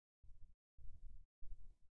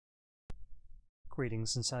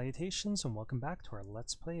Greetings and salutations, and welcome back to our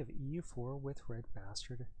Let's Play of EU4 with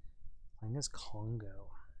RedBstrd, playing as Kongo.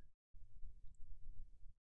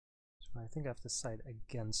 So I think I have to side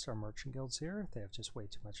against our merchant guilds here. They have just way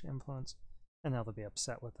too much influence, and now they'll be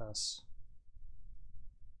upset with us.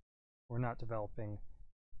 We're not developing.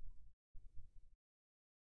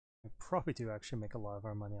 We probably do actually make a lot of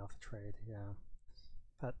our money off of trade, yeah.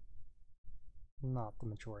 But not the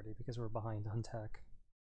majority, because we're behind on tech.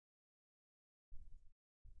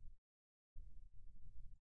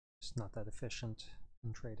 Just not that efficient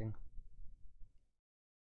in trading.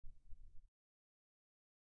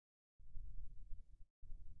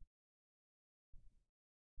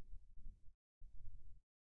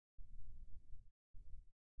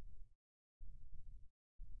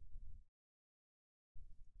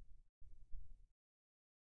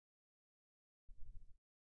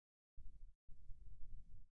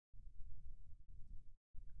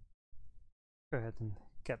 Go ahead and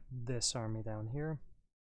get this army down here.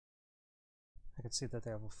 I can see that they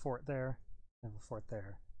have a fort there, they have a fort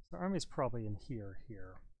there. So the army's probably in here,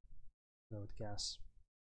 I would guess.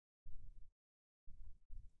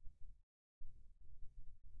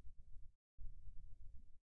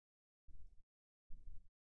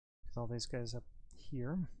 With all these guys up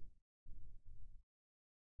here.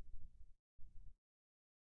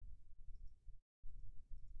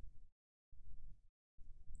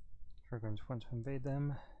 We're going to want to invade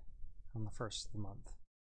them on the 1st of the month.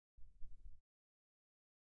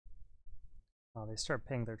 They start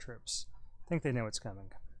paying their troops. I think they know it's coming.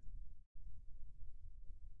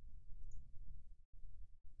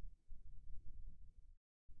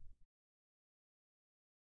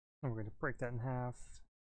 And we're going to break that in half.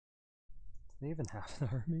 Do they even have an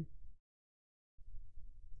army?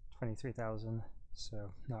 23,000,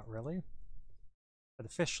 so not really. But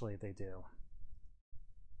officially they do.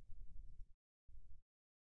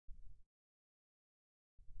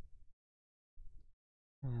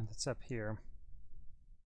 And it's up here.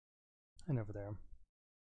 And over there.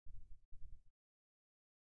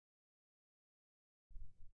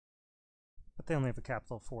 But they only have a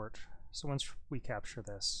capital fort, so once we capture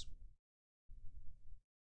this,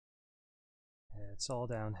 it's all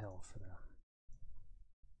downhill for them.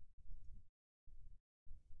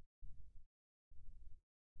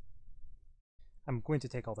 I'm going to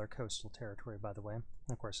take all their coastal territory, by the way. And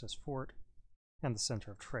of course this fort and the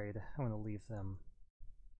center of trade, I want to leave them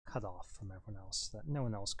cut off from everyone else, so that no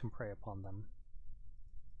one else can prey upon them.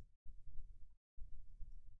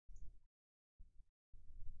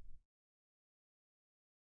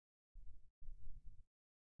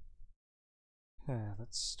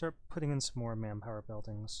 Let's start putting in some more manpower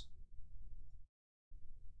buildings.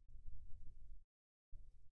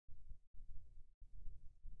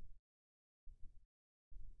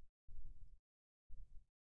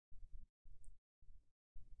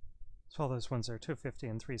 So all those ones that are 250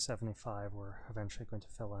 and 375 we're eventually going to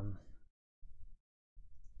fill in.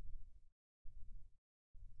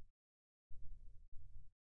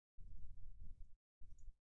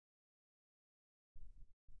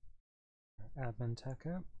 Our admin tech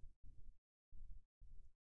up.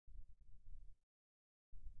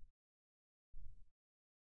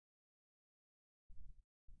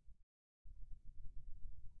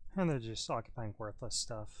 And they're just occupying worthless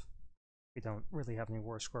stuff. We don't really have any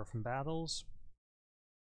war score from battles.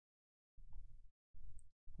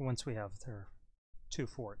 Once we have their 2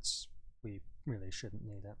 forts, we really shouldn't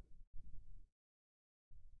need it.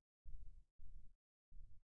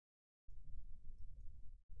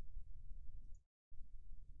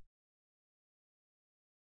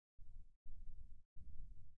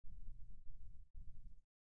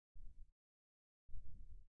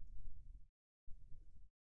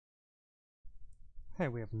 Okay,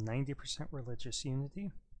 we have 90% religious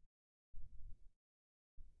unity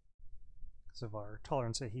because of our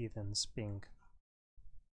tolerance of heathens being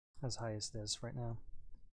as high as it is right now.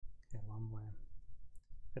 Okay, long way.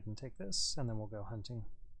 Go ahead and take this, and then we'll go hunting.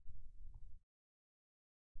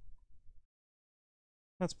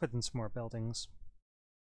 Let's put in some more buildings.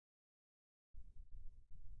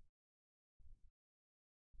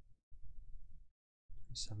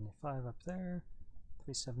 $375 up there,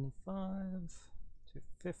 375.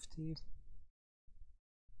 250.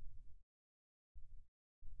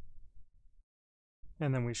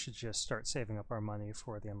 And then we should just start saving up our money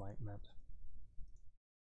for the Enlightenment.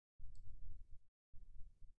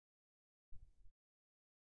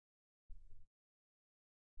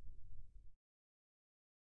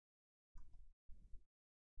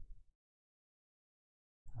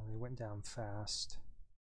 They went down fast.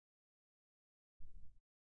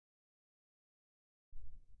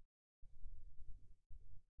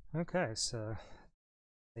 Okay, so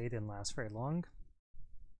they didn't last very long.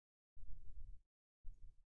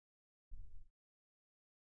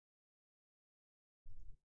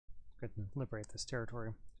 Go ahead and liberate this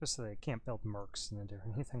territory, just so they can't build mercs and do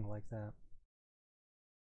anything like that.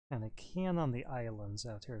 And they can on the islands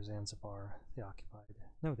out here, Zanzibar, they occupied.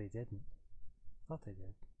 No, they didn't. Thought they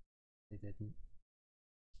did. They didn't.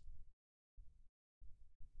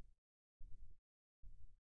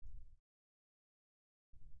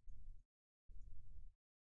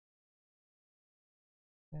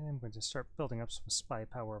 And I'm going to start building up some spy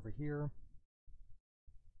power over here.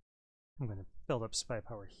 I'm going to build up spy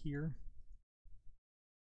power here.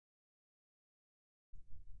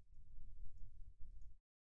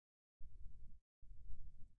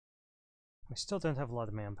 We still don't have a lot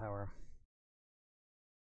of manpower.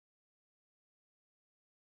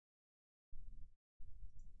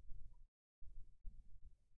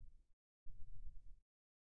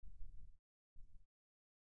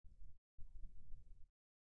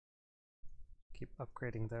 Keep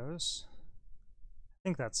upgrading those. I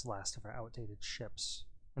think that's the last of our outdated ships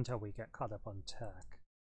until we get caught up on tech.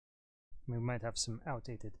 We might have some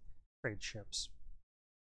outdated trade ships.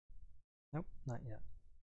 Nope, not yet.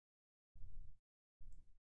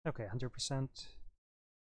 Okay, 100%.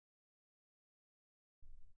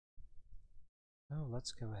 Oh,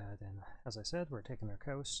 let's go ahead and, as I said, we're taking their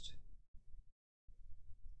coast.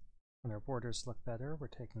 When our borders look better, we're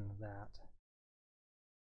taking that.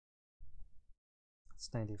 It's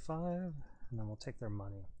 95, and then we'll take their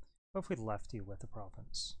money. What if we left you with the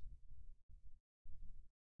province?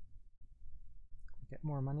 We get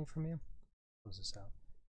more money from you? Close this out.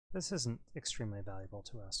 This isn't extremely valuable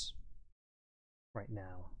to us right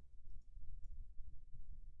now.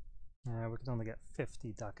 We could only get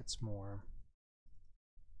 50 ducats more.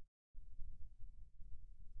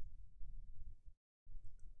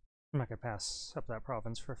 I'm not going to pass up that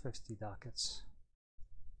province for 50 ducats.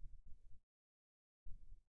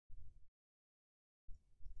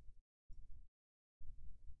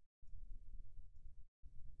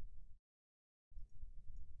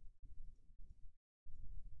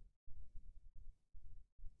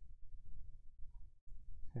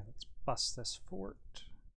 Okay, let's bust this fort.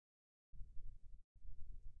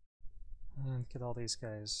 And get all these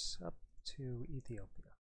guys up to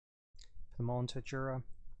Ethiopia. Put them all into Jura,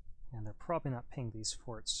 and they're probably not paying these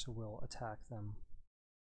forts, so we'll attack them.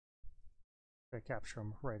 Try to capture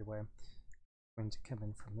them right away. Going to come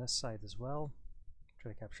in from this side as well.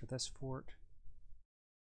 Try to capture this fort.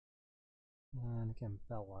 And again,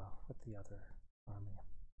 Bella with the other army.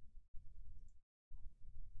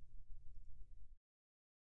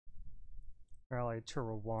 We're allied to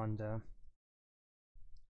Rwanda,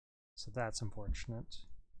 so that's unfortunate.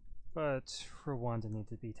 But Rwanda need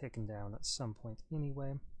to be taken down at some point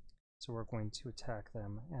anyway, so we're going to attack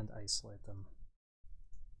them and isolate them.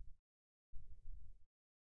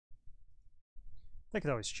 They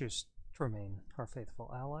could always choose to remain our faithful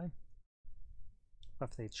ally.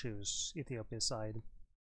 If they choose Ethiopia's side,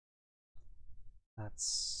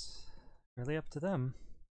 that's really up to them.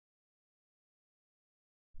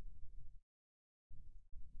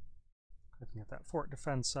 I can get that fort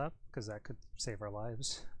defense up, because that could save our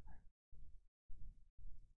lives.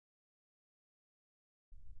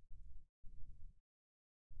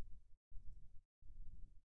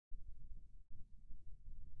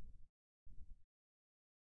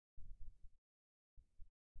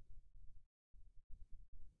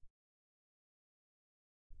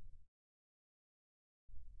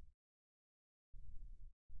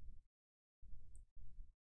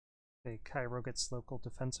 Okay, Cairo gets local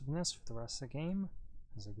defensiveness for the rest of the game.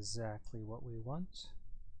 That's exactly what we want.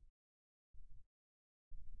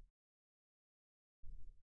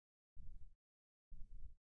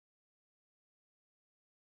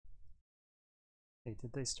 Okay,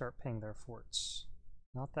 did they start paying their forts?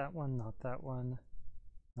 Not that one, not that one,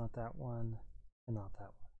 not that one, and not that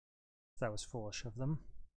one. That was foolish of them.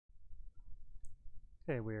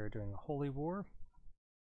 Okay, we are doing a holy war,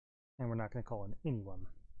 and we're not going to call in anyone.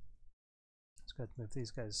 Let's go ahead and move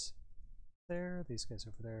these guys there, these guys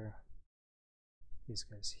over there, these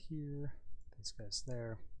guys here, these guys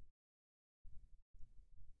there.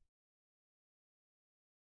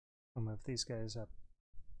 We'll move these guys up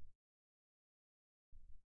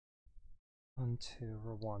onto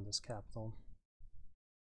Rwanda's capital.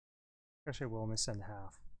 Actually, we'll only send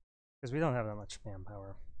half, because we don't have that much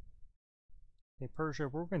manpower. Okay, Persia,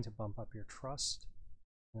 we're going to bump up your trust.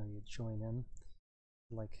 Now you join in.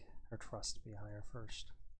 I'd like our trust to be higher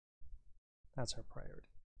first. That's our priority.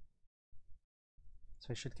 So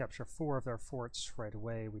we should capture 4 of their forts right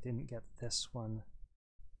away. We didn't get this one.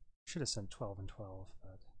 Should have sent 12 and 12,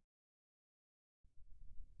 but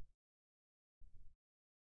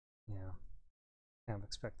yeah, kind of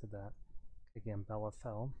expected that. Again, Bella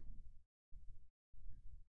fell.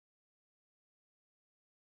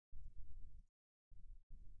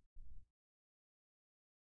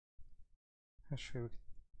 Actually, we could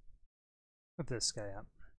move this guy up,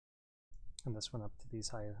 and this one up to these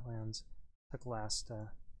high lands. Took last,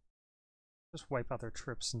 just wipe out their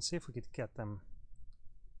troops and see if we could get them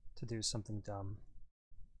to do something dumb.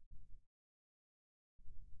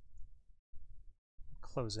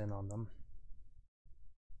 Close in on them.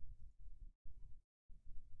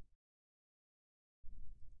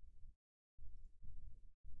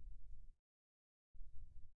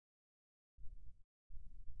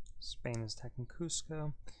 Spain is attacking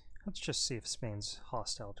Cusco. Let's just see if Spain's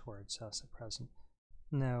hostile towards us at present.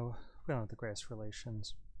 No, we don't have the greatest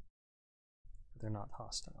relations. But they're not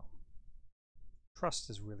hostile. Trust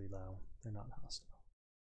is really low. They're not hostile.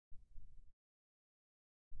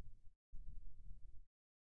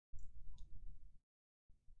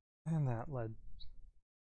 And that led...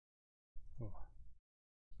 Oh,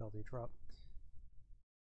 LD drop.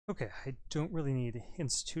 Okay, I don't really need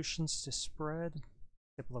institutions to spread.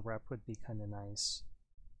 Diplo rep would be kind of nice.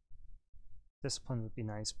 Discipline would be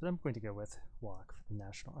nice, but I'm going to go with walk for the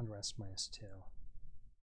national unrest -2.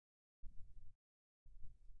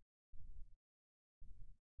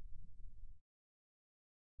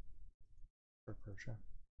 For Persia.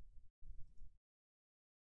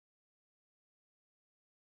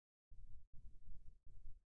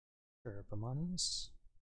 For Bamanis.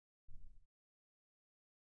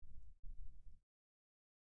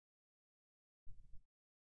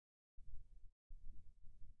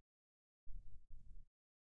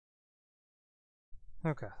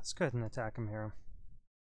 Okay, let's go ahead and attack him here.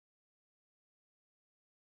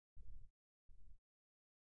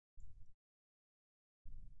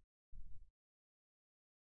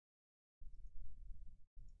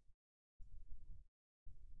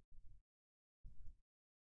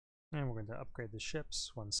 And we're going to upgrade the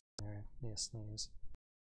ships once they're sneeze.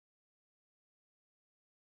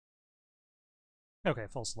 Okay,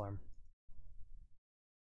 false alarm.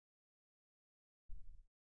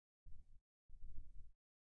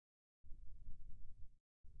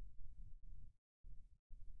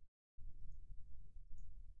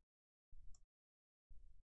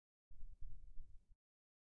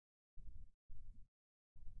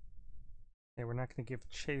 Okay, we're not going to give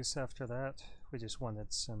chase after that. We just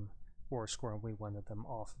wanted some war score and we wanted them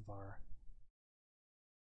off of our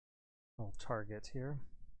little target here.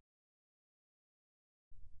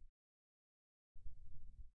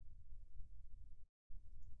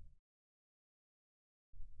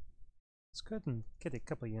 Let's go ahead and get a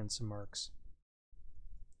couple units of marks.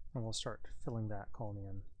 And we'll start filling that colony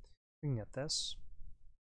in. We can get this.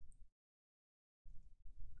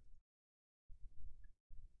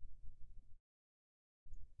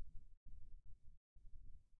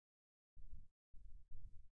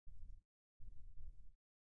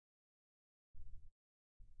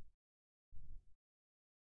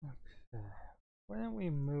 Okay. Why don't we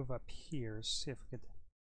move up here, see if we could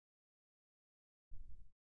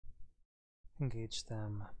engage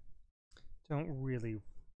them. Don't really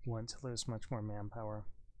want to lose much more manpower.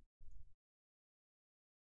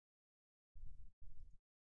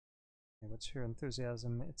 Okay, what's your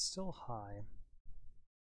enthusiasm? It's still high.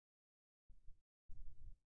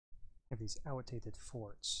 Have these outdated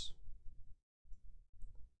forts.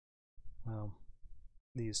 Well,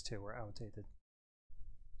 these two were outdated.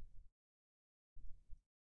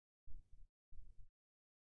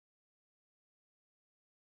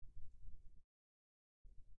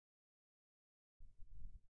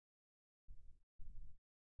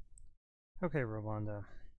 Okay, Rwanda,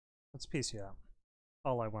 let's piece you out.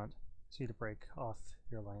 All I want is you to break off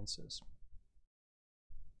your alliances.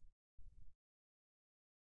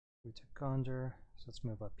 We took Gondar, so let's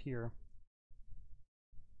move up here.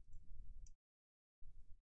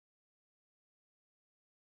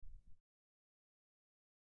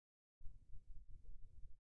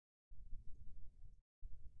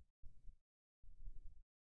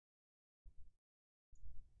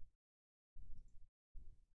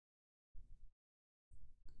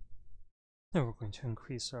 Now we're going to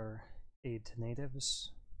increase our aid to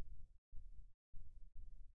natives.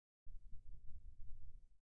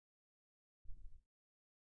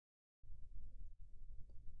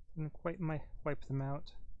 Didn't quite wipe them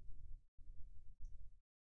out.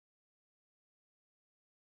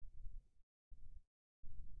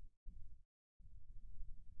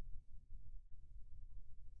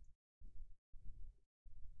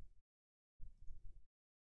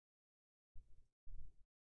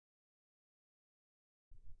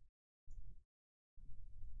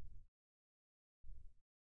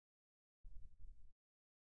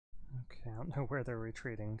 Okay, I don't know where they're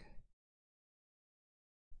retreating.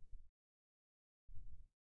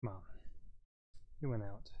 Come on. You went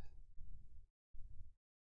out.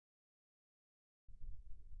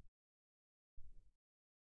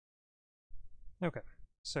 Okay,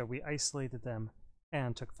 so we isolated them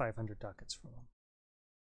and took 500 ducats from them.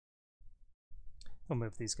 We'll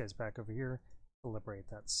move these guys back over here to liberate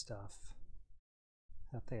that stuff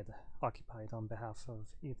that they had occupied on behalf of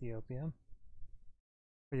Ethiopia.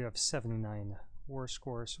 We do have 79 war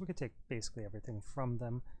scores, so we could take basically everything from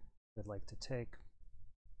them we'd like to take.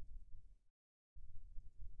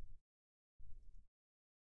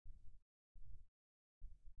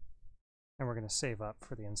 And we're going to save up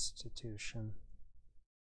for the institution.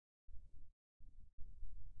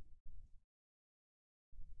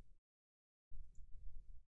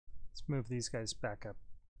 Let's move these guys back up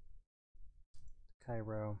to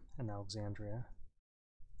Cairo and Alexandria.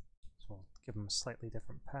 So we'll give them slightly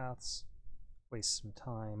different paths, waste some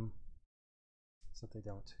time so that they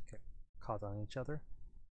don't get caught on each other.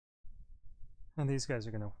 And these guys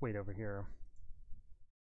are going to wait over here.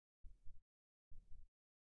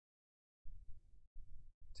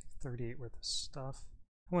 Take 38 worth of stuff.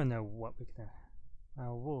 I want to know what we can.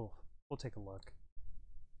 We'll take a look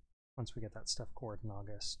once we get that stuff cored in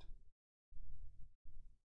August.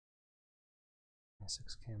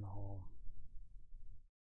 6K in the hole.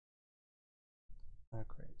 Not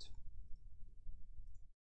great.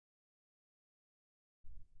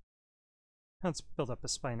 Let's build up a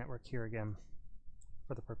spy network here again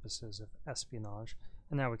for the purposes of espionage.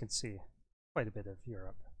 And now we can see quite a bit of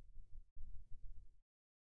Europe.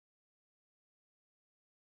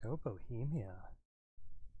 Go Bohemia.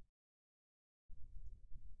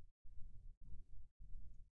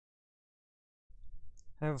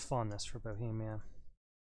 I have a fondness for Bohemia.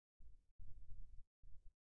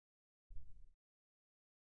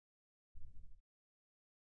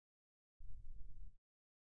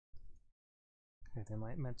 Okay, the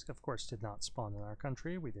Enlightenment, of course, did not spawn in our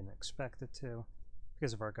country. We didn't expect it to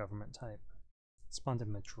because of our government type. It spawned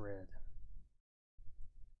in Madrid.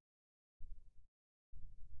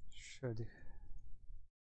 Should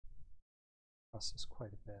cost us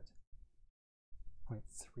quite a bit.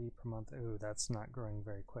 0.3 per month. Ooh, that's not growing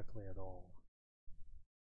very quickly at all.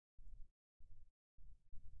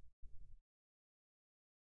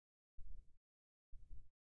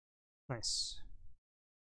 Nice.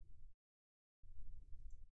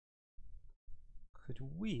 Could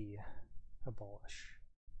we abolish?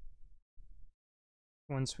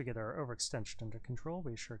 Once we get our overextension under control,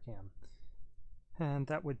 we sure can. And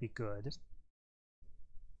that would be good.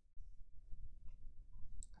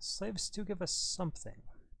 Slaves do give us something.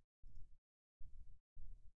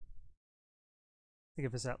 They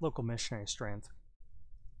give us that local missionary strength.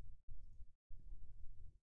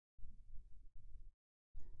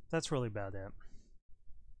 That's really about it.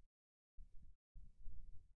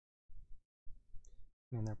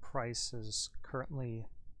 I mean, their price is currently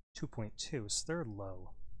 2.2, so they're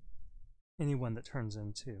low. Anyone that turns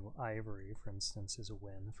into ivory, for instance, is a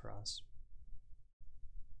win for us.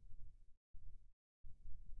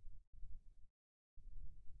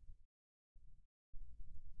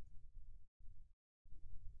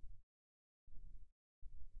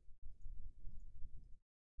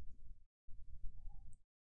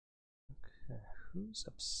 Okay, who's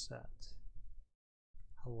upset?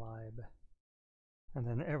 Halib. And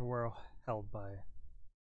then everywhere held by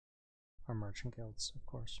our merchant guilds, of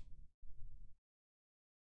course.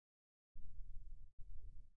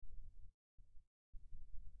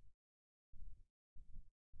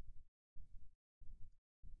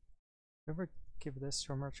 Ever give this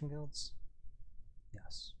to our merchant guilds?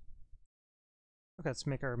 Yes. Okay, let's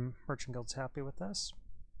make our merchant guilds happy with this.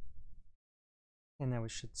 And now we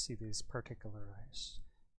should see these particularized.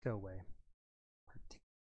 Go away.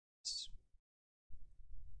 Particulars.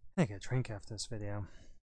 I get a drink after this video.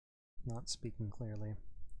 Not speaking clearly.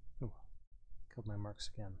 Ooh, killed my marks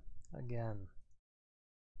again. Again.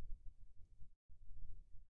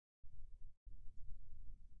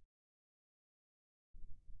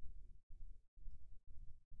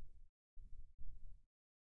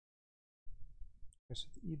 Here's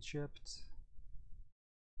with Egypt.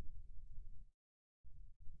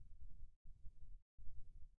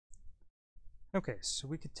 Okay, so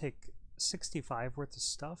we could take 65 worth of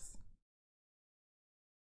stuff.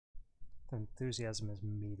 The enthusiasm is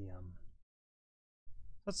medium.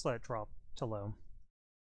 Let's let it drop to low.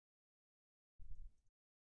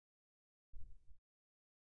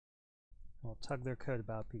 We'll tug their coat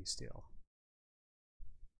about peace deal.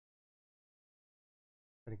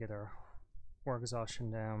 Try to get our war exhaustion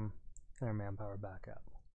down and our manpower back up.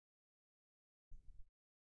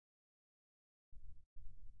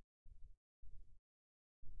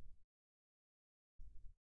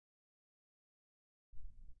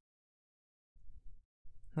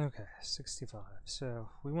 Okay, 65. So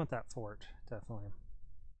we want that fort, definitely.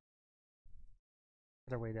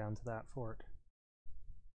 Get our way down to that fort.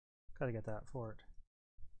 Gotta get that fort.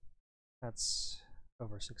 That's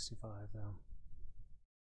over 65 though.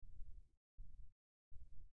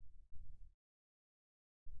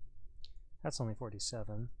 That's only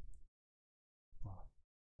 47. Well,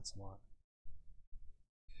 that's a lot.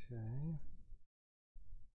 Okay.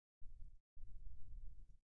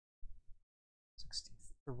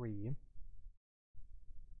 63.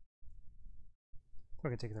 We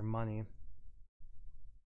could take their money.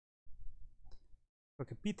 We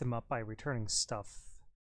could beat them up by returning stuff,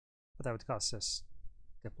 but that would cost us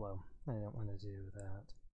Diplo. I don't want to do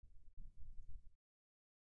that.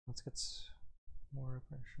 Let's get more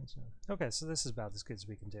operations in. Okay, so this is about as good as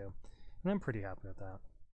we can do. And I'm pretty happy with that.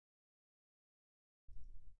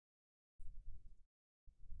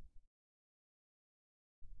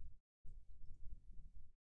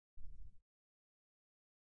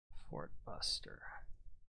 Fort Buster.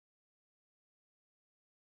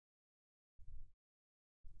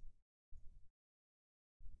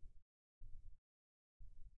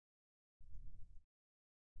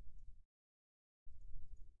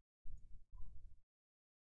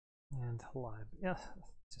 And Halib. Yeah,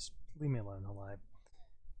 just leave me alone, Halib.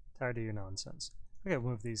 Tired of your nonsense. Okay,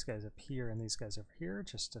 we'll move these guys up here and these guys over here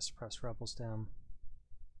just to suppress rebels down.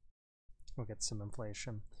 We'll get some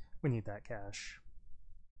inflation. We need that cash.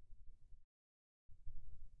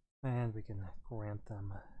 And we can grant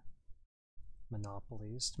them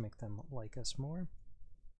monopolies to make them like us more.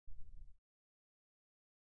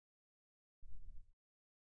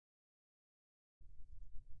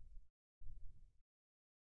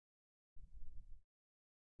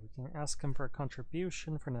 We can ask them for a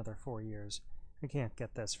contribution for another 4 years. I can't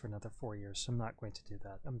get this for another 4 years, so I'm not going to do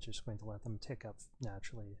that. I'm just going to let them tick up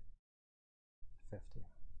naturally 50.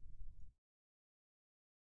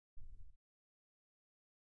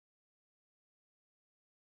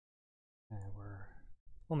 And we're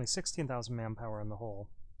only 16,000 manpower in the whole.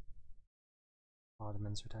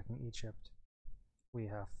 Ottomans are attacking Egypt. We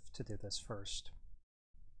have to do this first.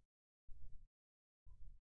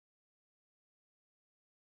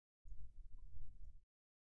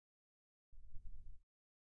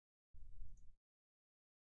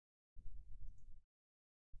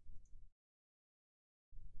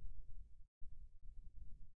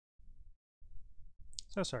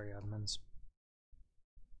 So sorry, Ottomans.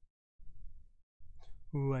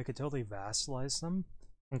 Ooh, I could totally vassalize them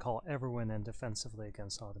and call everyone in defensively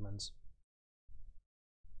against Ottomans.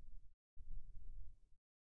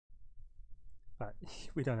 But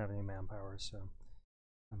we don't have any manpower, so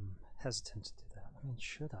I'm hesitant to do that. I mean,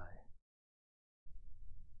 should I?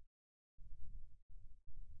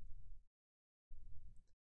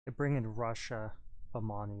 I bring in Russia,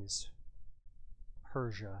 Bamanis,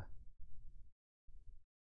 Persia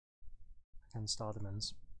against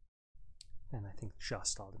Ottomans. And I think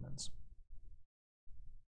just Ottomans.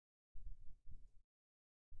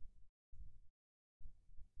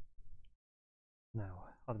 No,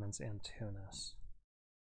 Ottomans and Tunis.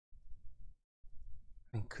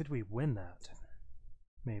 I mean, could we win that?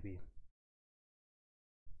 Maybe.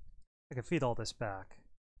 I could feed all this back.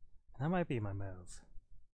 And that might be my move.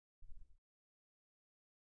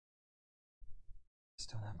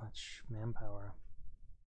 Just don't have much manpower.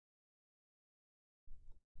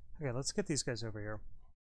 Okay, let's get these guys over here.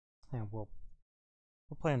 And we'll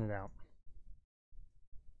plan it out.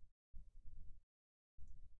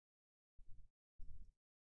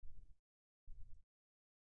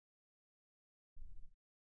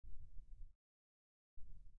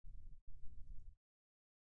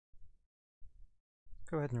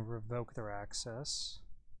 Go ahead and revoke their access.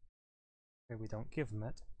 Okay, we don't give them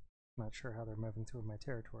it. I'm not sure how they're moving through my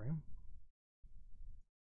territory.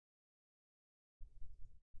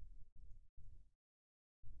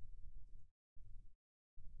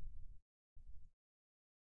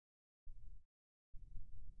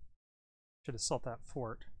 Should assault that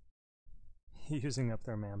fort, using up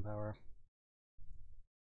their manpower.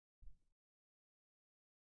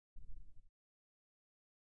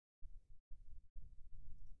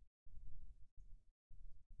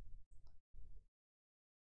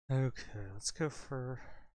 Okay, let's go for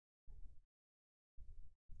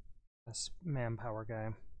this manpower guy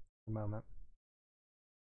at the moment.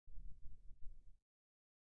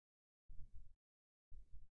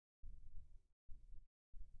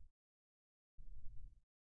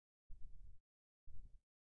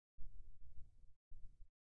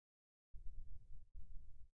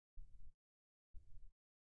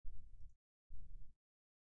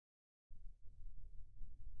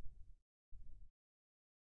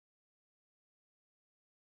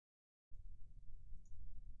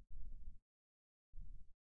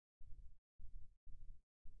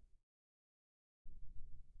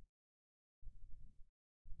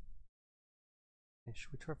 Okay,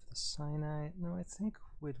 should we try for the Sinai? No, I think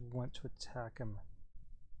we'd want to attack him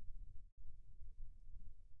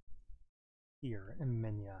here in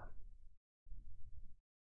Minya.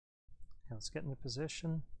 Okay, let's get into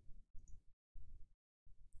position.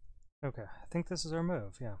 Okay, I think this is our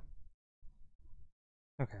move, yeah.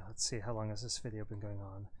 Okay, let's see, how long has this video been going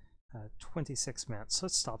on? 26 minutes.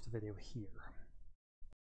 Let's stop the video here.